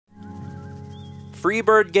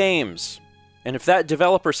Freebird Games. And if that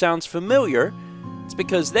developer sounds familiar, it's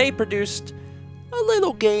because they produced a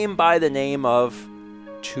little game by the name of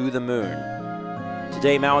To the Moon.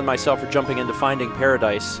 Today, Mao and myself are jumping into Finding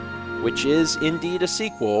Paradise, which is indeed a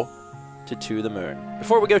sequel to the Moon.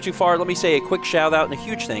 Before we go too far, let me say a quick shout out and a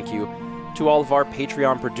huge thank you to all of our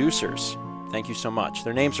Patreon producers. Thank you so much.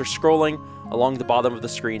 Their names are scrolling along the bottom of the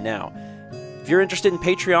screen now. If you're interested in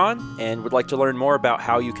Patreon and would like to learn more about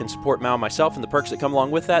how you can support Mao and myself and the perks that come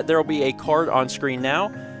along with that, there will be a card on screen now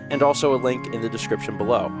and also a link in the description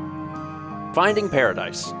below. Finding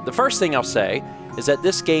Paradise. The first thing I'll say is that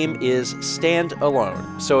this game is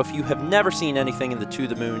standalone. So if you have never seen anything in the To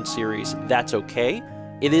the Moon series, that's okay.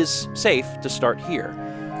 It is safe to start here.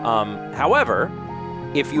 However,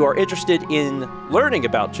 if you are interested in learning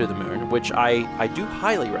about To the Moon, which I do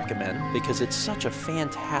highly recommend because it's such a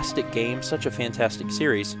fantastic game, such a fantastic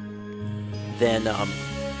series, then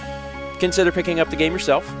consider picking up the game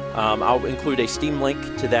yourself. I'll include a Steam link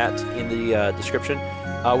to that in the description.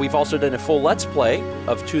 We've also done a full Let's Play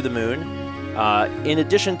of To the Moon, in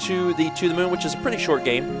addition to the To the Moon, which is a pretty short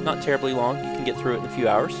game, not terribly long. You can get through it in a few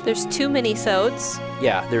hours. There's 2 mini-sodes.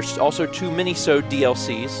 Yeah, there's also 2 mini-sode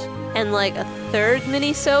DLCs. And like a 3rd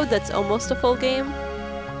mini-sode that's almost a full game.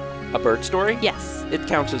 A bird story? Yes. It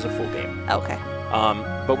counts as a full game. Okay.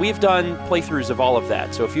 But we've done playthroughs of all of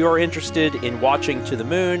that. So if you are interested in watching To the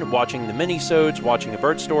Moon, watching the mini-sodes, watching a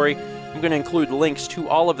bird story, I'm going to include links to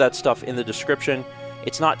all of that stuff in the description.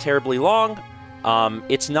 It's not terribly long.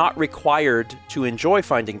 It's not required to enjoy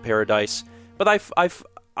Finding Paradise, but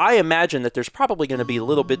I imagine that there's probably going to be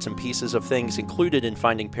little bits and pieces of things included in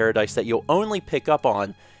Finding Paradise that you'll only pick up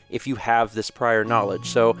on if you have this prior knowledge.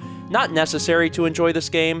 So, not necessary to enjoy this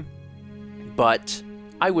game, but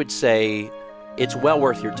I would say it's well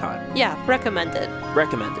worth your time. Yeah, recommended.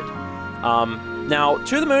 Recommended. Now,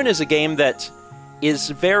 To the Moon is a game that is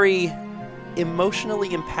very emotionally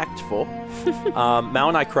impactful. Mao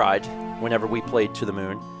and I cried whenever we played To the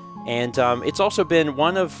Moon, and it's also been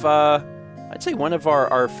one of, I'd say one of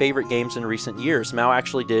our favorite games in recent years. Mao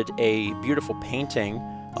actually did a beautiful painting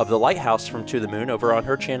of the lighthouse from To the Moon over on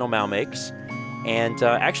her channel, Mao Makes. And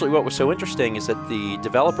actually what was so interesting is that the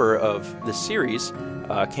developer of this series,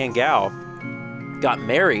 Kangao, got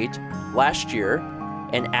married last year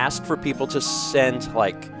and asked for people to send,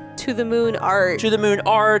 like, To the Moon art. To the Moon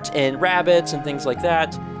art and rabbits and things like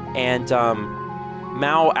that. And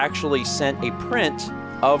Mao actually sent a print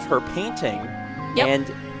of her painting. Yep. And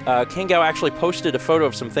Kangao actually posted a photo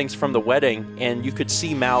of some things from the wedding, and you could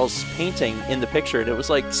see Mao's painting in the picture, and it was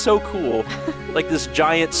like so cool. Like this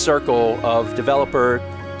giant circle of developer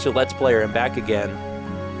to Let's Player and back again.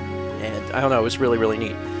 And I don't know, it was really, really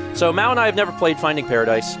neat. So Mao and I have never played Finding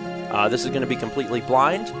Paradise. This is going to be completely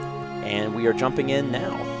blind, and we are jumping in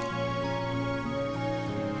now.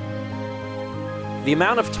 The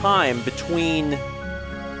amount of time between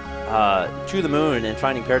To the Moon and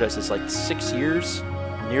Finding Paradise is like 6 years.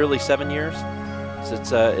 Nearly 7 years. So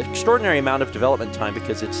it's an extraordinary amount of development time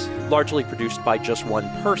because it's largely produced by just one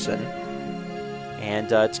person. And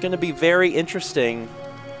it's going to be very interesting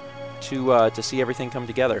to see everything come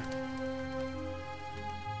together.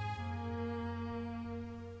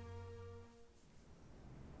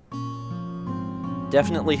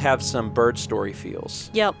 Definitely have some bird story feels.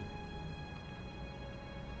 Yep.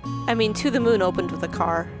 I mean, To the Moon opened with a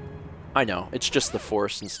car. I know. It's just the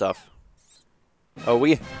forest and stuff. Oh,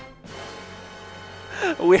 we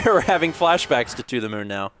are having flashbacks to the Moon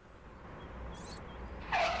now.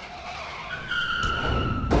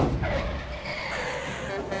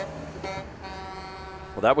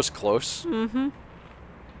 Well, that was close. Mm-hmm.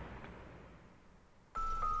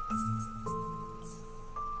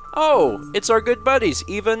 Oh, it's our good buddies,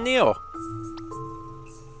 Eva and Neil.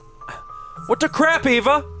 What the crap,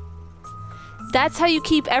 Eva? That's how you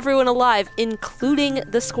keep everyone alive, including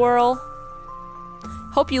the squirrel.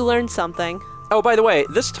 Hope you learned something. Oh, by the way,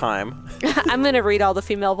 this time... I'm gonna read all the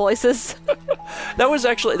female voices. that was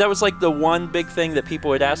like the one big thing that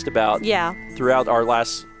people had asked about. Yeah. Throughout our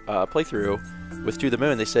last playthrough with To the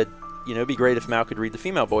Moon. They said, you know, it'd be great if Mao could read the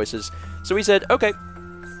female voices. So we said, okay.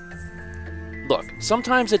 Look,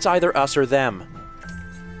 sometimes it's either us or them.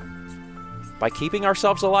 By keeping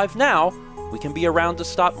ourselves alive now, we can be around to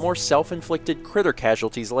stop more self-inflicted critter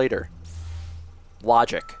casualties later.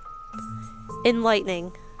 Logic.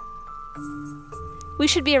 Enlightening. We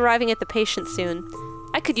should be arriving at the patient soon.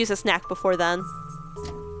 I could use a snack before then.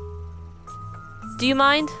 Do you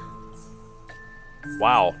mind?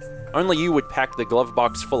 Wow. Only you would pack the glove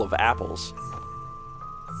box full of apples.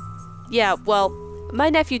 Yeah, well, my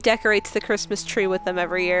nephew decorates the Christmas tree with them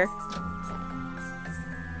every year.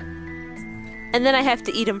 And then I have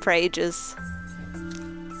to eat them for ages.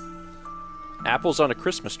 Apples on a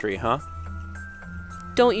Christmas tree, huh?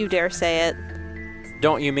 Don't you dare say it.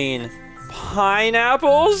 Don't you mean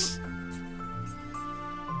pineapples?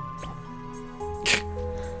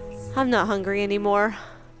 I'm not hungry anymore.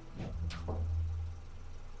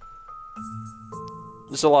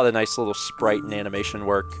 There's a lot of nice little sprite and animation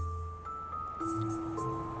work.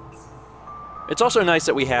 It's also nice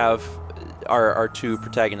that we have our two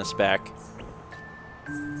protagonists back.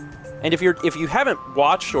 And if you haven't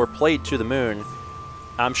watched or played To the Moon,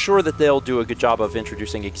 I'm sure that they'll do a good job of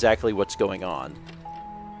introducing exactly what's going on.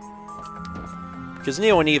 Because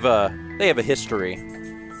Neil and Eva, they have a history.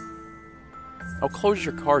 Oh, close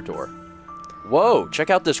your car door. Whoa, check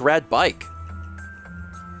out this rad bike.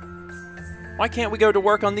 Why can't we go to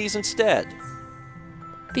work on these instead?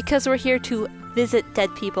 Because we're here to visit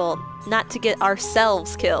dead people, not to get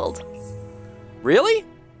ourselves killed. Really?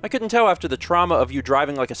 I couldn't tell after the trauma of you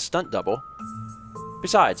driving like a stunt double.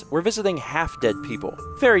 Besides, we're visiting half-dead people.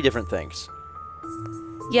 Very different things.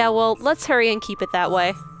 Yeah, well, let's hurry and keep it that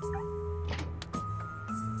way.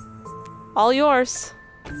 All yours.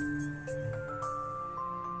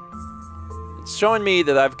 It's showing me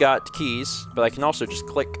that I've got keys, but I can also just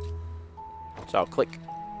click. So I'll click.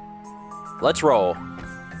 Let's roll.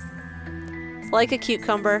 Like a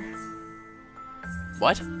cucumber.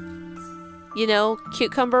 What? You know,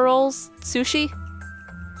 cucumber rolls? Sushi?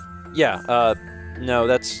 Yeah, no,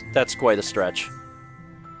 that's quite a stretch.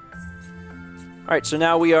 Alright, so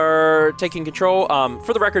now we are taking control.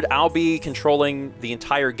 For the record, I'll be controlling the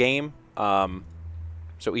entire game.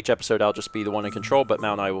 So each episode I'll just be the one in control, but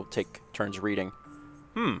Mal and I will take turns reading.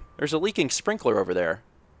 There's a leaking sprinkler over there.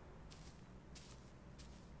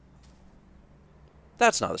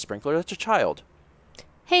 That's not a sprinkler, that's a child.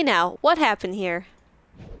 Hey now, what happened here?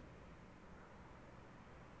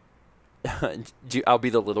 I'll be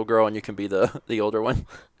the little girl and you can be the older one.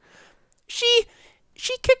 She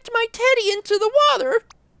kicked my teddy into the water.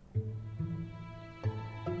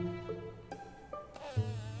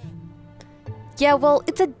 Yeah, well,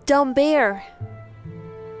 it's a dumb bear.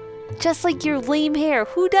 Just like your lame hair.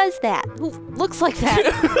 Who does that? Who looks like that?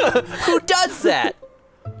 Who does that?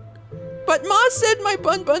 But Ma said my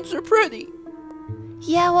bun buns are pretty.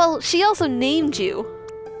 Yeah, well, she also named you.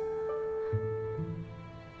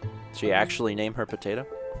 Did she actually name her Potato?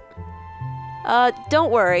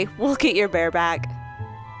 Don't worry. We'll get your bear back.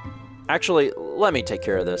 Actually, let me take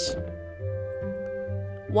care of this.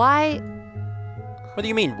 Why? What do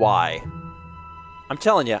you mean, why? I'm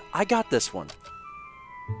telling you, I got this one.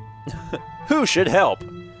 Who should help?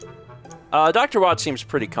 Dr. Watt seems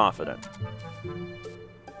pretty confident.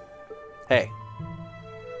 Hey.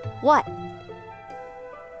 What?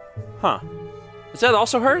 Huh. Is that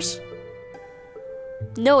also hers?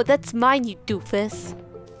 No, that's mine, you doofus.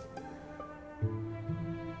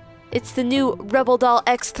 It's the new Rebel Doll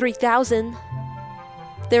X3000.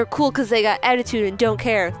 They're cool because they got attitude and don't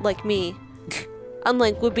care, like me.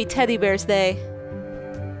 Unlike would-be teddy bears, they...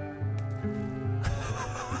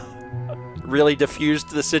 Really diffused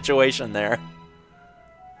the situation there.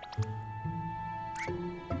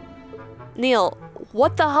 Neil,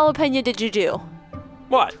 what the jalapeno did you do?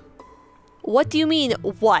 What? What do you mean,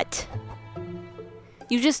 what?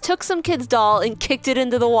 You just took some kid's doll and kicked it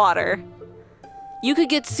into the water. You could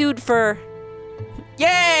get sued for...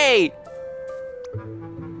 Yay!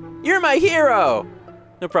 You're my hero!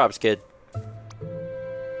 No props, kid.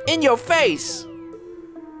 In your face!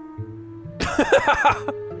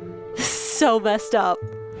 So messed up.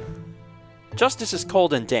 Justice is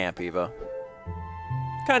cold and damp, Eva.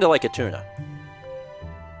 Kinda like a tuna.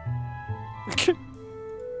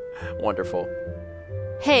 Wonderful.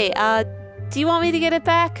 Hey, do you want me to get it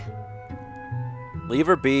back? Leave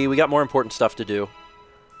her be. We got more important stuff to do.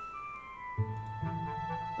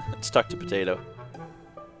 Stuck to Potato.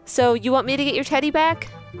 So, you want me to get your teddy back?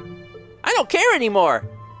 I don't care anymore!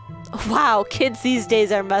 Wow, kids these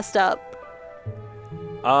days are messed up.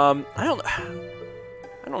 I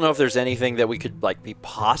don't know if there's anything that we could, like, be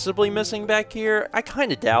possibly missing back here. I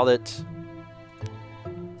kind of doubt it.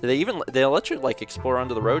 Do they'll let you, like, explore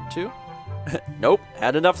onto the road, too? Nope.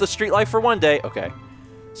 Had enough of the street life for one day. Okay.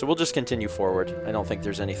 So we'll just continue forward. I don't think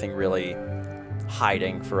there's anything really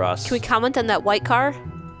hiding for us. Can we comment on that white car?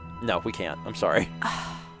 No, we can't. I'm sorry.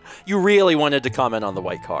 You really wanted to comment on the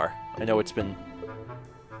white car. I know it's been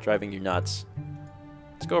driving you nuts.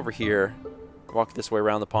 Let's go over here. Walk this way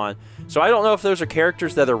around the pond. So I don't know if those are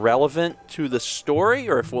characters that are relevant to the story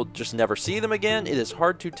or if we'll just never see them again. It is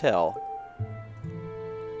hard to tell.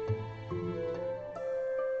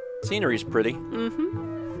 Scenery's pretty.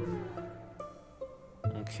 Mm-hmm.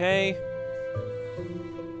 Okay.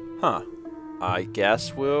 Huh. I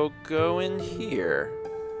guess we'll go in here.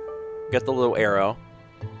 Get the little arrow.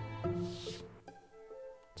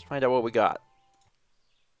 Let's find out what we got.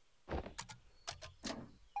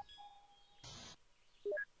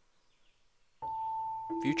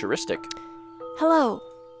 Futuristic. Hello.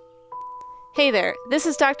 Hey there, this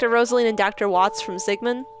is Dr. Rosaline and Dr. Watts from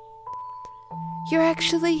Sigmund. You're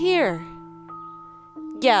actually here.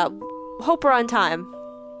 Yeah, hope we're on time.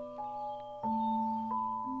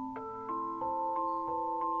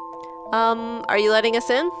 Are you letting us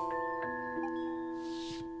in?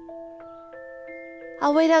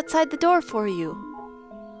 I'll wait outside the door for you.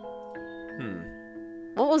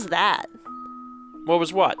 What was that? What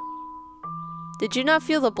was what? Did you not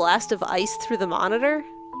feel the blast of ice through the monitor?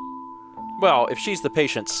 Well, if she's the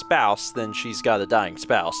patient's spouse, then she's got a dying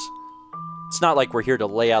spouse. It's not like we're here to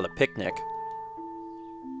lay out a picnic.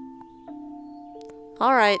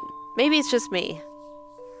 Alright, maybe it's just me.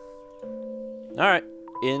 Alright,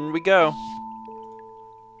 in we go.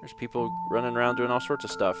 There's people running around doing all sorts of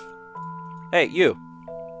stuff. Hey, you!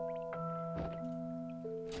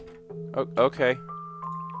 Oh, okay.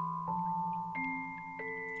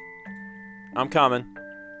 I'm coming.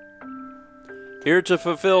 Here to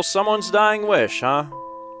fulfill someone's dying wish, huh?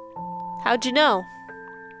 How'd you know?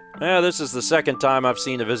 Yeah, this is the second time I've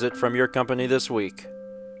seen a visit from your company this week.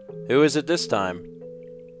 Who is it this time?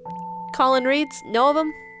 Colin Reeds, know of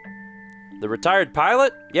him? The retired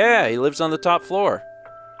pilot? Yeah, he lives on the top floor.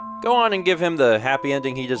 Go on and give him the happy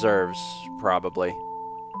ending he deserves, probably.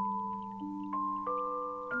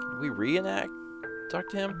 Can we reenact? Talk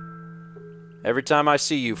to him? Every time I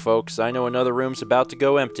see you folks, I know another room's about to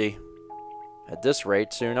go empty. At this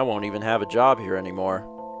rate, soon I won't even have a job here anymore.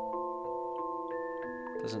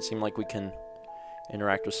 Doesn't seem like we can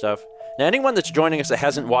interact with stuff. Now, anyone that's joining us that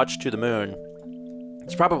hasn't watched To the Moon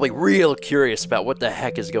is probably real curious about what the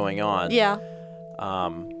heck is going on. Yeah.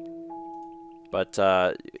 But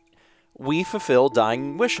we fulfill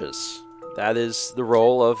dying wishes. That is the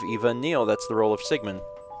role of Eva and Neil. That's the role of Sigmund.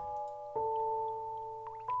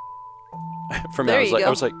 From There that, you I go.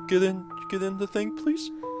 was like, get in the thing,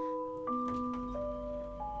 please.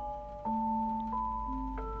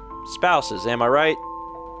 Spouses, am I right?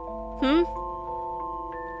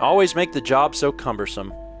 Always make the job so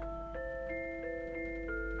cumbersome.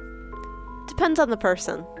 Depends on the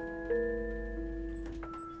person.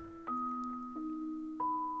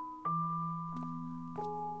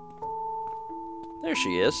 There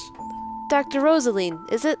she is. Dr. Rosaline,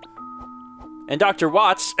 is it? And Dr.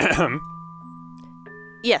 Watts.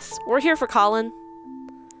 Yes, we're here for Colin.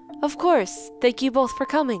 Of course. Thank you both for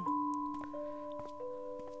coming.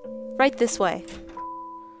 Right this way.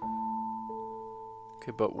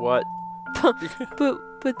 Okay, but what?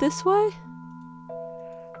 But this way?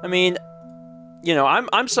 I mean, you know,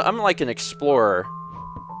 I'm like an explorer,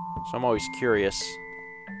 so I'm always curious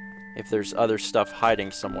if there's other stuff hiding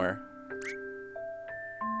somewhere.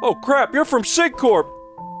 Oh crap! You're from SigCorp.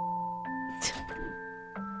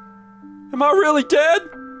 Am I really dead?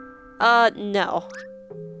 No.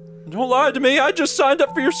 Don't lie to me. I just signed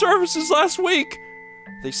up for your services last week.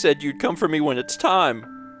 They said you'd come for me when it's time.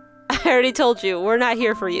 I already told you, we're not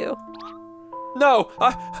here for you. No,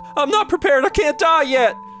 I'm not prepared. I can't die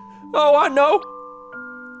yet. Oh, I know.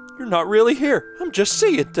 You're not really here. I'm just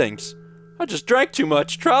seeing things. I just drank too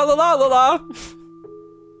much. Tra-la-la-la-la.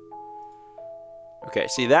 Okay,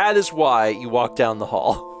 see, that is why you walk down the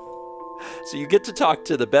hall. So you get to talk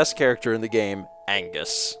to the best character in the game,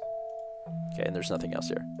 Angus. Okay, and there's nothing else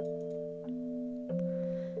here.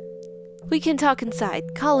 We can talk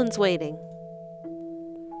inside. Colin's waiting.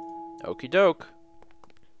 Okie doke.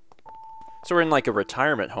 So we're in like a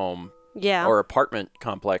retirement home. Yeah. Or apartment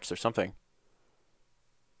complex or something.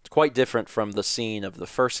 It's quite different from the scene of the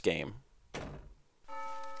first game.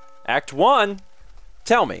 Act 1.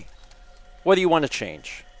 Tell me, what do you want to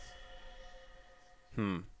change?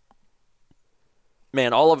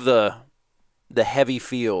 Man, all of the heavy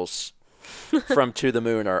feels from To the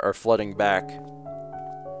Moon are flooding back.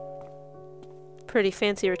 Pretty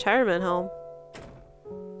fancy retirement home.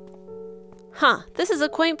 Huh, this is a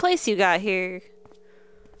quaint place you got here.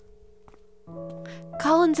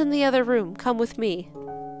 Colin's in the other room. Come with me.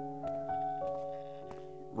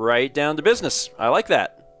 Right down to business. I like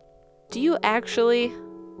that. Do you actually?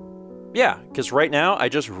 Yeah, because right now, I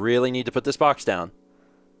just really need to put this box down.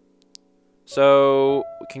 So,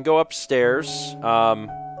 we can go upstairs.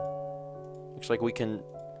 Looks like we can...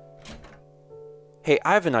 Hey,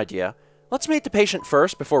 I have an idea. Let's meet the patient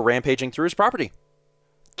first before rampaging through his property.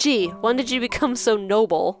 Gee, when did you become so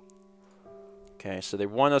noble? Okay, so they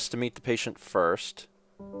want us to meet the patient first.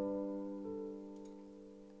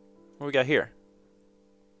 What we got here?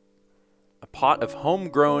 A pot of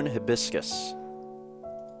homegrown hibiscus.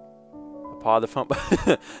 A pot of home...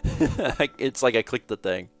 It's like I clicked the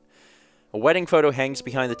thing. A wedding photo hangs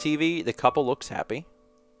behind the TV. The couple looks happy.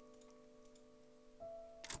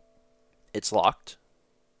 It's locked.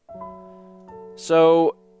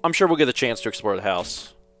 So, I'm sure we'll get a chance to explore the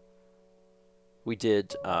house. We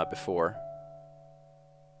did before.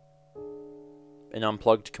 An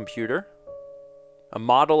unplugged computer. A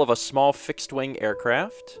model of a small fixed-wing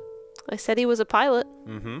aircraft. I said he was a pilot.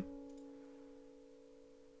 Mm-hmm.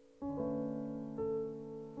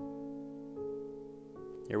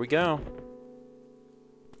 Here we go.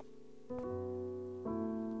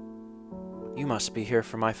 You must be here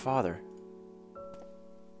for my father.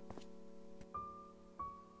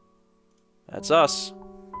 That's us.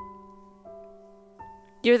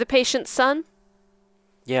 You're the patient's son?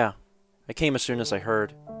 Yeah. I came as soon as I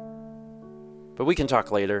heard. But we can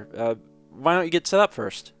talk later. Why don't you get set up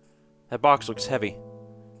first? That box looks heavy.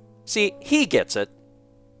 See, he gets it.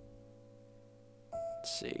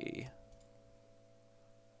 Let's see.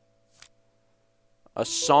 A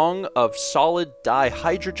song of solid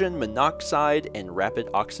dihydrogen monoxide and rapid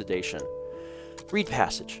oxidation. Read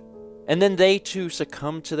passage. And then they too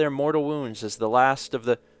succumb to their mortal wounds as the last of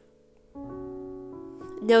the...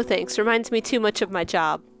 No thanks. Reminds me too much of my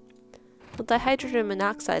job. Well, dihydrogen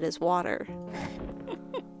monoxide is water.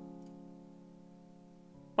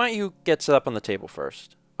 Why don't you get set up on the table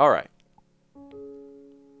first? Alright.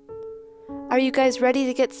 Are you guys ready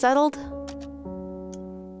to get settled?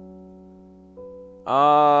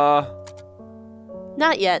 Not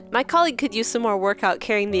yet. My colleague could use some more workout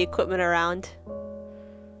carrying the equipment around.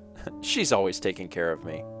 She's always taking care of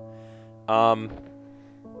me. I'd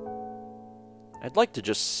like to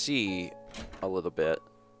just see a little bit.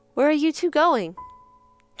 Where are you two going?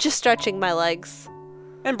 Just stretching my legs.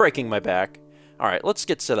 And breaking my back. Alright, let's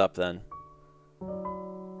get set up then.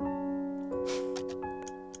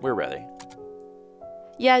 We're ready.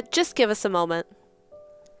 Yeah, just give us a moment.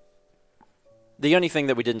 The only thing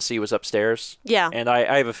that we didn't see was upstairs. Yeah. And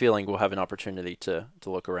I have a feeling we'll have an opportunity to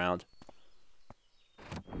look around.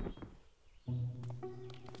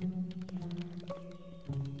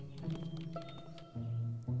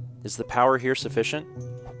 Is the power here sufficient?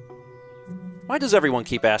 Why does everyone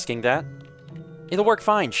keep asking that? It'll work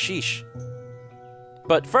fine, sheesh.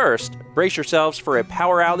 But first, brace yourselves for a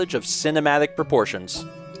power outage of cinematic proportions.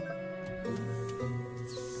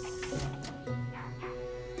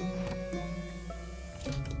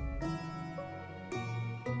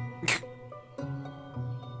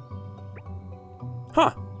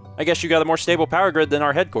 Huh. I guess you got a more stable power grid than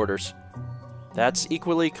our headquarters. That's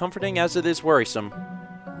equally comforting as it is worrisome.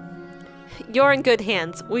 You're in good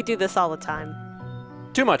hands. We do this all the time.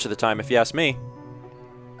 Too much of the time, if you ask me.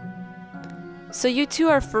 So you two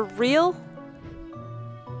are for real?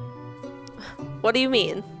 What do you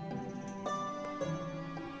mean?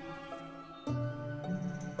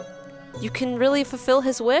 You can really fulfill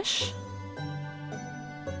his wish?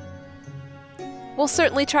 We'll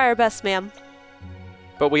certainly try our best, ma'am.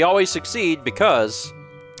 But we always succeed because...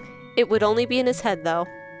 It would only be in his head, though.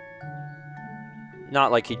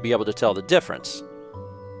 Not like he'd be able to tell the difference.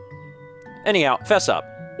 Anyhow, fess up.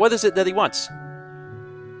 What is it that he wants?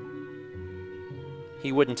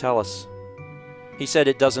 He wouldn't tell us. He said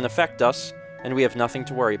it doesn't affect us, and we have nothing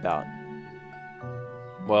to worry about.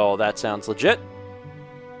 Well, that sounds legit.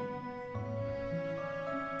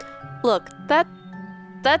 Look,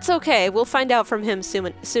 that's okay. We'll find out from him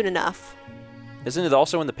soon enough. Isn't it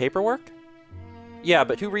also in the paperwork? Yeah,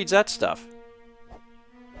 but who reads that stuff?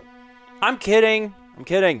 I'm kidding. I'm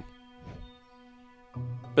kidding.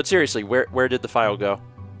 But seriously, where did the file go?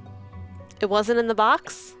 It wasn't in the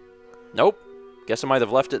box? Nope. Guess I might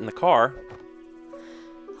have left it in the car.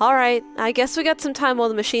 Alright, I guess we got some time while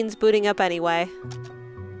the machine's booting up anyway.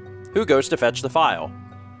 Who goes to fetch the file?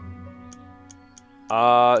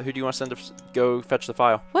 Who do you want to send to go fetch the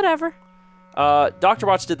file? Whatever. Dr.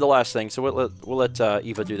 Watts did the last thing, so we'll let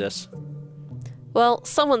Eva do this. Well,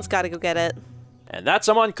 someone's got to go get it. And that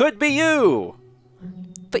someone could be you!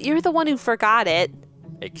 But you're the one who forgot it.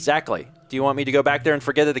 Exactly. Do you want me to go back there and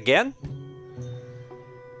forget it again?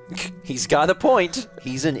 He's got a point.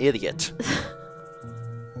 He's an idiot.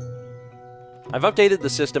 I've updated the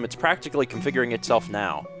system. It's practically configuring itself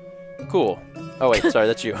now. Cool. Oh wait, sorry,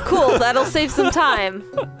 that's you. Cool, that'll save some time.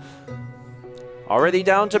 Already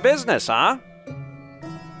down to business, huh?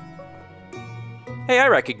 Hey, I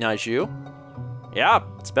recognize you. Yeah,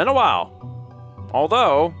 it's been a while.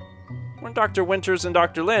 Although, weren't Dr. Winters and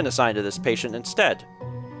Dr. Lin assigned to this patient instead?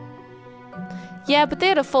 Yeah, but they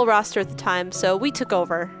had a full roster at the time, so we took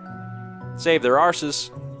over. Save their arses.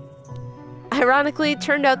 Ironically, it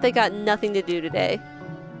turned out they got nothing to do today.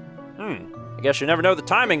 I guess you never know the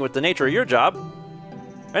timing with the nature of your job.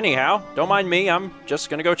 Anyhow, don't mind me. I'm just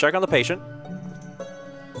gonna go check on the patient.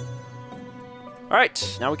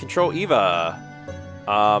 Alright, now we control Eva.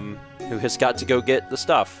 Who has got to go get the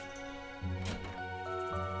stuff.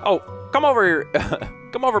 Oh, come over here.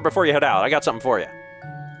 Come over before you head out. I got something for you.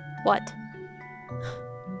 What?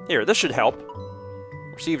 Here, this should help.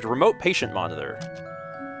 Received remote patient monitor.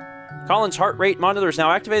 Colin's heart rate monitor is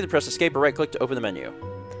now activated. Press escape or right click to open the menu.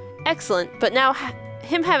 Excellent, but now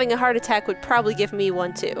him having a heart attack would probably give me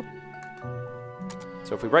one too.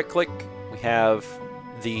 So if we right click, we have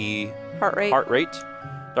the Heart rate.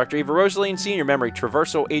 Dr. Eva Rosaline, Senior Memory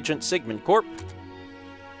Traversal Agent Sigmund Corp.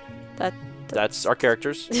 That's our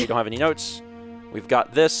characters. We don't have any notes. We've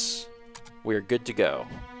got this. We're good to go.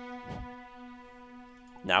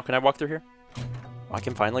 Now can I walk through here? I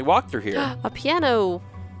can finally walk through here. A piano.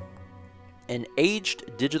 An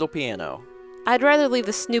aged digital piano. I'd rather leave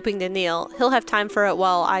the snooping to Neil. He'll have time for it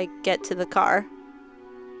while I get to the car.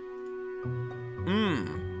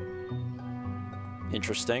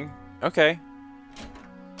 Interesting. Okay.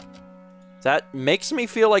 That makes me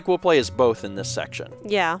feel like we'll play as both in this section.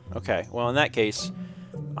 Yeah. Okay, well in that case,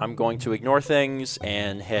 I'm going to ignore things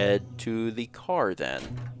and head to the car then.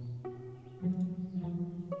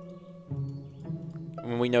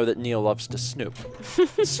 And we know that Neil loves to snoop,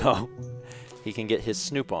 so he can get his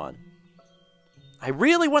snoop on. I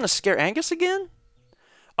really want to scare Angus again?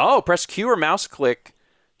 Oh, press Q or mouse click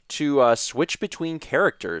to switch between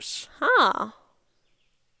characters. Huh.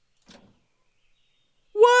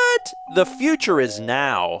 What? The future is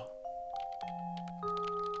now.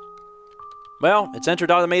 Well, it's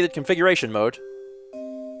entered automated configuration mode.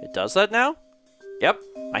 It does that now? Yep,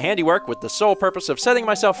 my handiwork with the sole purpose of setting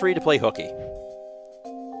myself free to play hooky.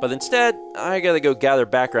 But instead, I gotta go gather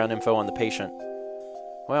background info on the patient.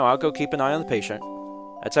 Well, I'll go keep an eye on the patient.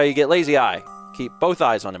 That's how you get lazy eye. Keep both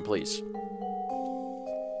eyes on him, please.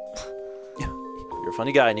 You're a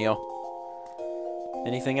funny guy, Neil.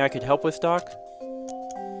 Anything I could help with, Doc?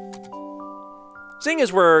 Seeing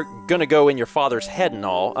as we're gonna go in your father's head and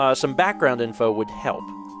all, some background info would help.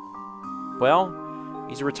 Well,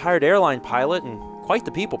 he's a retired airline pilot and quite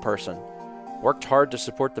the people person. Worked hard to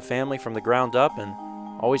support the family from the ground up and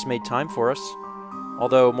always made time for us.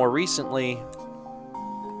 Although more recently...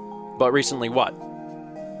 But recently what?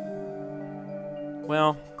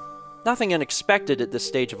 Well, nothing unexpected at this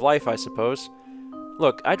stage of life, I suppose.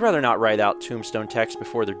 Look, I'd rather not write out tombstone texts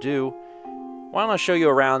before they're due. Why don't I show you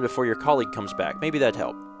around before your colleague comes back? Maybe that'd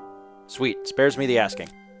help. Sweet, spares me the asking.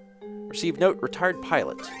 Received note, retired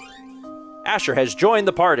pilot. Asher has joined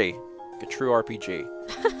the party. Like a true RPG.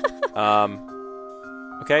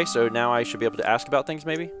 Okay, so now I should be able to ask about things,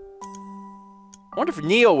 maybe? I wonder if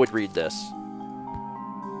Neil would read this.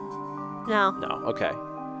 No. No, okay.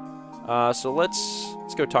 So let's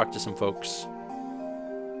go talk to some folks.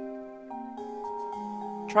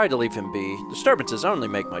 Try to leave him be. Disturbances only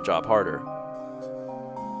make my job harder.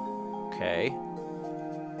 Okay.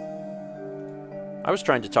 I was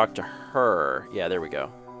trying to talk to her. Yeah, there we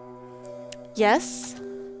go. Yes?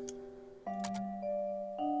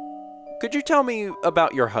 Could you tell me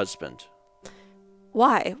about your husband?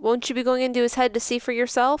 Why? Won't you be going into his head to see for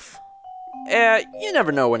yourself? You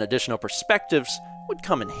never know when additional perspectives would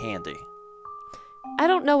come in handy. I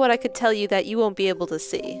don't know what I could tell you that you won't be able to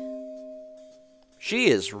see. She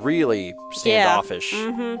is really standoffish.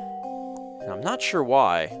 Yeah. Mm-hmm. And I'm not sure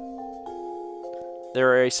why.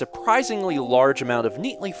 There are a surprisingly large amount of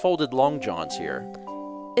neatly folded long johns here.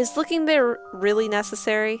 Is looking there really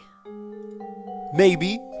necessary?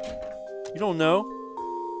 Maybe. You don't know.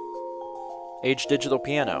 Aged digital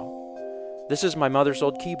piano. This is my mother's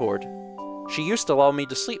old keyboard. She used to lull me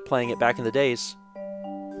to sleep playing it back in the days.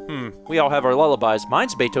 We all have our lullabies.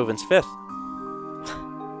 Mine's Beethoven's Fifth.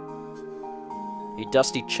 A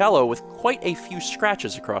dusty cello with quite a few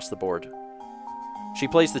scratches across the board. She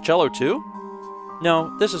plays the cello too?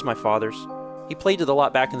 No, this is my father's. He played it a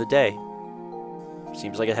lot back in the day.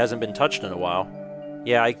 Seems like it hasn't been touched in a while.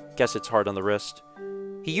 Yeah, I guess it's hard on the wrist.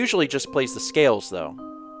 He usually just plays the scales, though.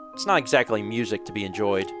 It's not exactly music to be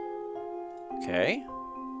enjoyed. Okay.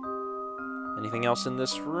 Anything else in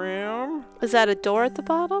this room? Is that a door at the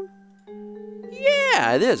bottom?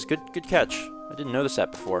 Yeah, it is. Good catch. I didn't notice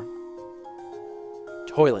that before.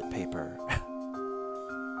 Toilet paper.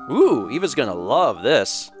 Ooh, Eva's gonna love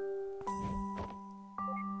this.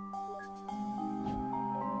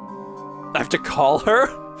 I have to call her?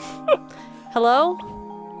 Hello?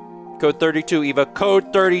 Code 32, Eva.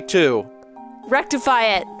 Code 32. Rectify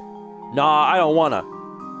it. Nah, I don't wanna.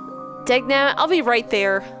 Dagnabbit, I'll be right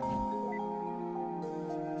there.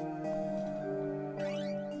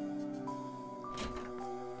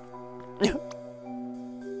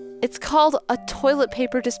 It's called a toilet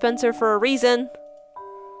paper dispenser for a reason.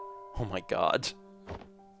 Oh my god.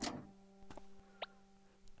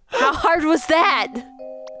 How hard was that?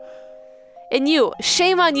 And you,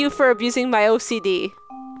 shame on you for abusing my OCD.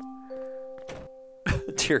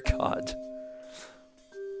 Dear God.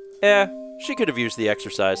 Eh, she could have used the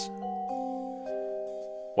exercise.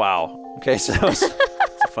 Wow. Okay, so it's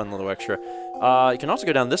a fun little extra. You can also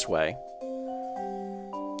go down this way.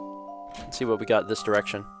 Let's see what we got this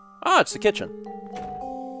direction. Ah, it's the kitchen.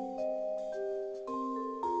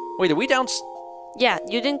 Wait, are we down? Yeah,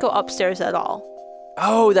 you didn't go upstairs at all.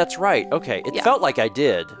 Oh, that's right. Okay, it Yeah. felt like I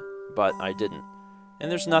did, but I didn't.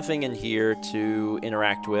 And there's nothing in here to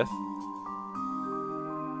interact with.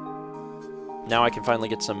 Now I can finally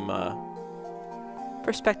get some...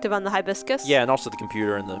 Perspective on the hibiscus? Yeah, and also the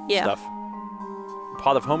computer and the Yeah. stuff.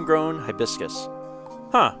 Pot of homegrown hibiscus.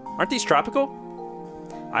 Huh, aren't these tropical?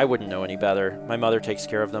 I wouldn't know any better. My mother takes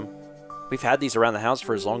care of them. We've had these around the house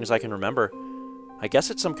for as long as I can remember. I guess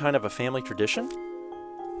it's some kind of a family tradition?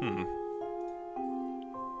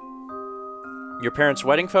 Your parents'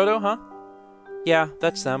 wedding photo, huh? Yeah,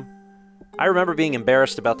 that's them. I remember being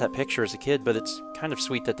embarrassed about that picture as a kid, but it's kind of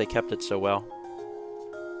sweet that they kept it so well.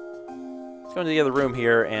 Let's go into the other room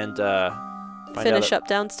here and Finish up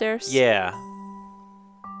downstairs? Yeah.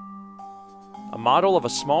 A model of a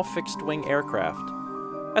small fixed-wing aircraft.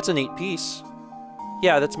 That's a neat piece.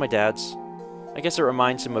 Yeah, that's my dad's. I guess it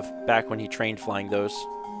reminds him of back when he trained flying those.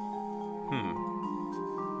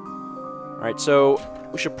 Alright, so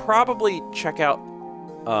we should probably check out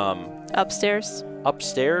Upstairs?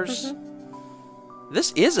 upstairs.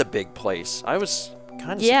 This is a big place. I was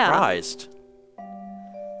kind of Yeah. surprised.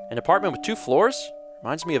 An apartment with 2 floors?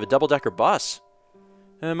 Reminds me of a double-decker bus.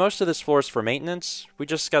 Most of this floor is for maintenance. We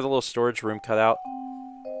just got a little storage room cut out.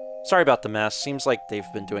 Sorry about the mess. Seems like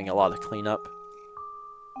they've been doing a lot of cleanup.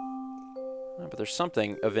 But there's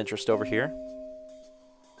something of interest over here.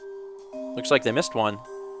 Looks like they missed one.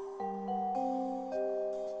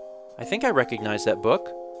 I think I recognize that book.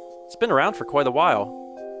 It's been around for quite a while.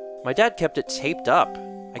 My dad kept it taped up.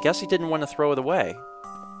 I guess he didn't want to throw it away.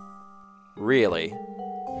 Really?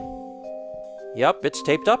 Yep, it's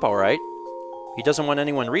taped up all right. He doesn't want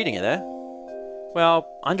anyone reading it, eh? Well,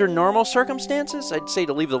 under normal circumstances, I'd say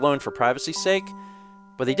to leave it alone for privacy's sake.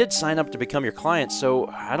 But they did sign up to become your client, so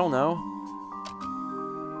I don't know.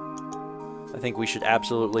 I think we should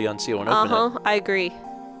absolutely unseal and open it. I agree.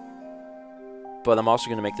 But I'm also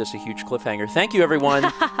going to make this a huge cliffhanger. Thank you, everyone,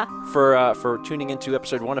 for tuning into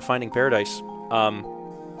episode 1 of Finding Paradise.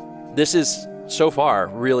 This is, so far,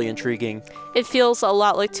 really intriguing. It feels a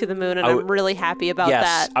lot like To the Moon, and I'm really happy about yes,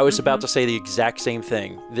 that. I was about to say the exact same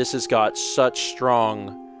thing. This has got such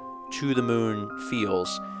strong To the Moon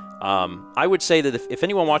feels. I would say that if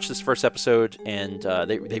anyone watched this first episode and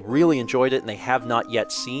they really enjoyed it and they have not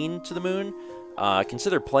yet seen To the Moon,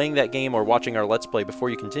 consider playing that game or watching our Let's Play before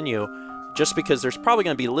you continue, just because there's probably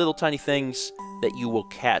going to be little tiny things that you will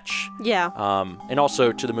catch. Yeah. And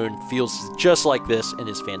also, To the Moon feels just like this and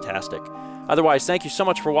is fantastic. Otherwise, thank you so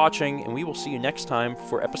much for watching, and we will see you next time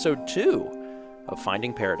for episode 2 of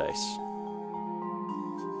Finding Paradise.